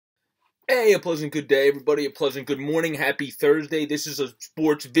Hey, a pleasant good day, everybody. A pleasant good morning. Happy Thursday. This is a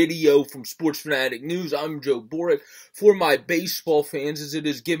sports video from Sports Fanatic News. I'm Joe Boric. For my baseball fans, as it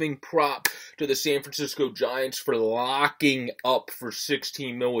is giving prop to the San Francisco Giants for locking up for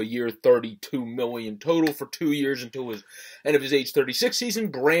 $16 million a year, $32 million total for 2 years until his end of his age 36 season.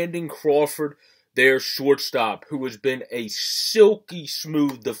 Brandon Crawford, their shortstop, who has been a silky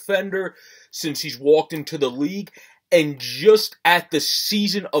smooth defender since he's walked into the league, and just at the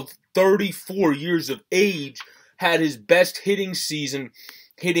season of 34 years of age, had his best hitting season,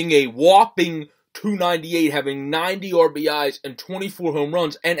 hitting a whopping .298, having 90 RBIs and 24 home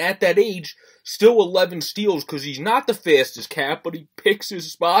runs, and at that age, still 11 steals, because he's not the fastest cat, but he picks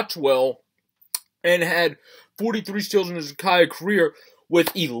his spots well, and had 43 steals in his entire career,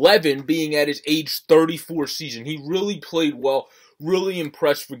 with 11 being at his age 34 season. He really played well, really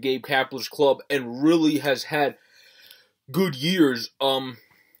impressed for Gabe Kapler's club, and really has had good years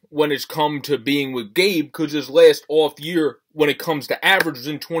when it's come to being with Gabe, because his last off year when it comes to average was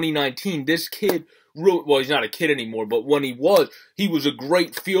in 2019. This kid, well, he's not a kid anymore, but when he was a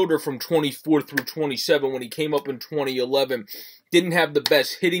great fielder from 24 through 27. When he came up in 2011, didn't have the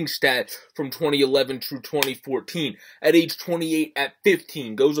best hitting stat from 2011 through 2014. At age 28, at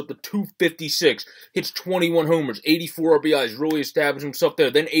 15, goes up to .256, hits 21 homers, 84 RBIs, really established himself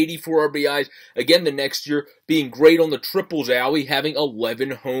there. Then 84 RBIs again the next year, being great on the triples alley, having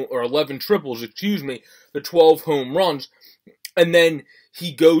 11 triples, the 12 home runs. And then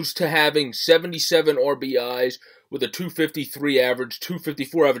he goes to having 77 RBIs with a .253 average,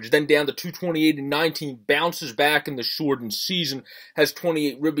 .254 average, then down to .228 and 19, bounces back in the shortened season, has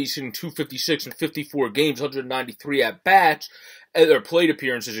 28 ribbies in .256 in 54 games, 193 at-bats, or plate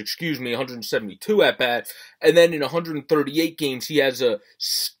appearances, 172 at-bats, and then in 138 games, he has a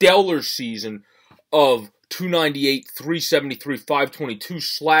stellar season of .298, .373, .522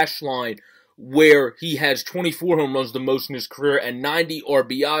 slash line, where he has 24 home runs, the most in his career, and 90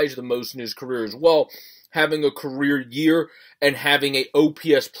 RBIs, the most in his career as well, having a career year and having a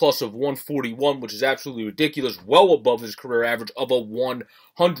OPS plus of 141, which is absolutely ridiculous, well above his career average of a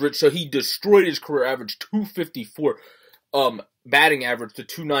 100. So he destroyed his career average, .254 batting average to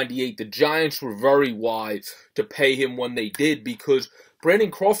 .298. The Giants were very wise to pay him when they did, because Brandon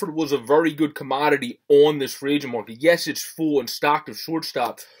Crawford was a very good commodity on this free agent market. Yes, it's full and stocked of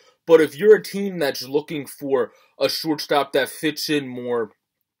shortstop, but if you're a team that's looking for a shortstop that fits in more,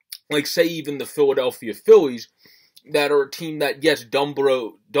 like, say, even the Philadelphia Phillies, that are a team that, yes,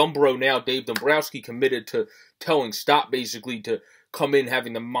 Dumbro now, Dave Dombrowski, committed to telling stop, basically, to come in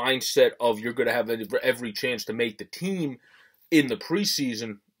having the mindset of you're going to have every chance to make the team in the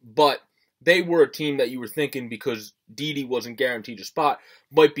preseason. But they were a team that you were thinking, because Didi wasn't guaranteed a spot,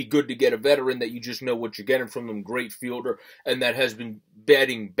 might be good to get a veteran that you just know what you're getting from them, great fielder, and that has been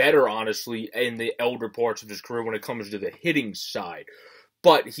batting better, honestly, in the elder parts of his career when it comes to the hitting side.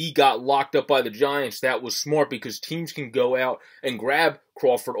 But he got locked up by the Giants. That was smart, because teams can go out and grab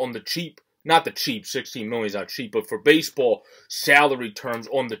Crawford on the cheap. Not the cheap, $16 million is not cheap, but for baseball salary terms,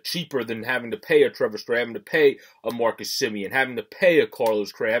 on the cheaper than having to pay a Trevor Story, having to pay a Marcus Semien, having to pay a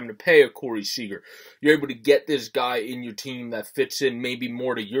Carlos Correa, having to pay a Corey Seager. You're able to get this guy in your team that fits in maybe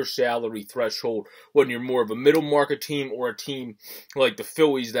more to your salary threshold when you're more of a middle market team, or a team like the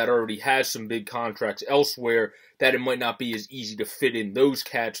Phillies that already has some big contracts elsewhere, that it might not be as easy to fit in those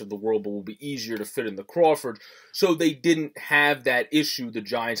cats of the world, but will be easier to fit in the Crawford. So they didn't have that issue, the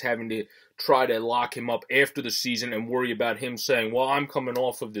Giants having to try to lock him up after the season and worry about him saying, well, I'm coming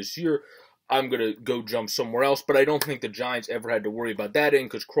off of this year, I'm going to go jump somewhere else. But I don't think the Giants ever had to worry about that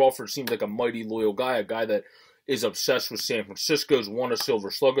because Crawford seems like a mighty loyal guy, a guy that is obsessed with San Francisco's, won a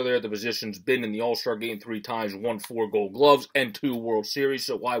Silver Slugger there. The position's been in the All-Star game 3 times, won 4 Gold Gloves and 2 World Series,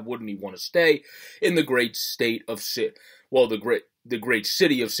 so why wouldn't he want to stay in the great state of the great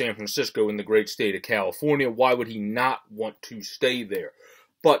city of San Francisco in the great state of California? Why would he not want to stay there?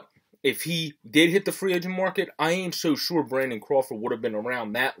 But if he did hit the free agent market, I ain't so sure Brandon Crawford would have been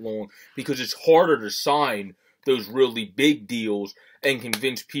around that long, because it's harder to sign those really big deals and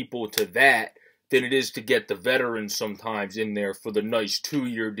convince people to that than it is to get the veterans sometimes in there for the nice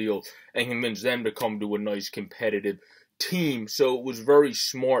 2-year deal and convince them to come to a nice competitive team. So it was very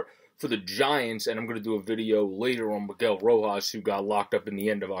smart for the Giants, and I'm going to do a video later on Miguel Rojas, who got locked up in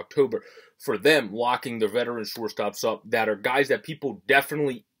the end of October, for them locking their veteran shortstops up that are guys that people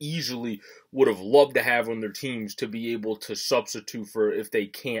definitely easily would have loved to have on their teams to be able to substitute for if they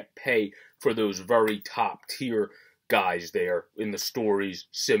can't pay for those very top-tier guys there in the Stories,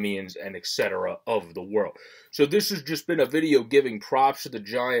 Simeons, and etc. of the world. So this has just been a video giving props to the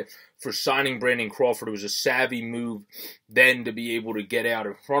Giants for signing Brandon Crawford. It was a savvy move then to be able to get out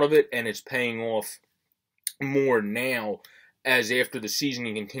in front of it, and it's paying off more now, as after the season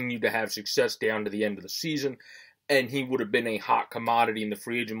he continued to have success down to the end of the season, and he would have been a hot commodity in the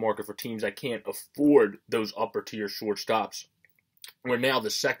free agent market for teams that can't afford those upper tier shortstops, where now the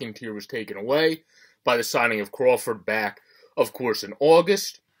second tier was taken away by the signing of Crawford back, of course, in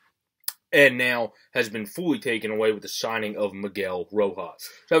August, and now has been fully taken away with the signing of Miguel Rojas.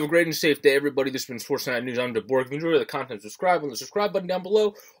 So have a great and safe day, everybody. This has been Sports Night News. I'm DeBork. If you enjoy the content, subscribe on the subscribe button down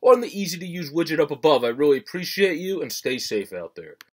below or on the easy-to-use widget up above. I really appreciate you, and stay safe out there.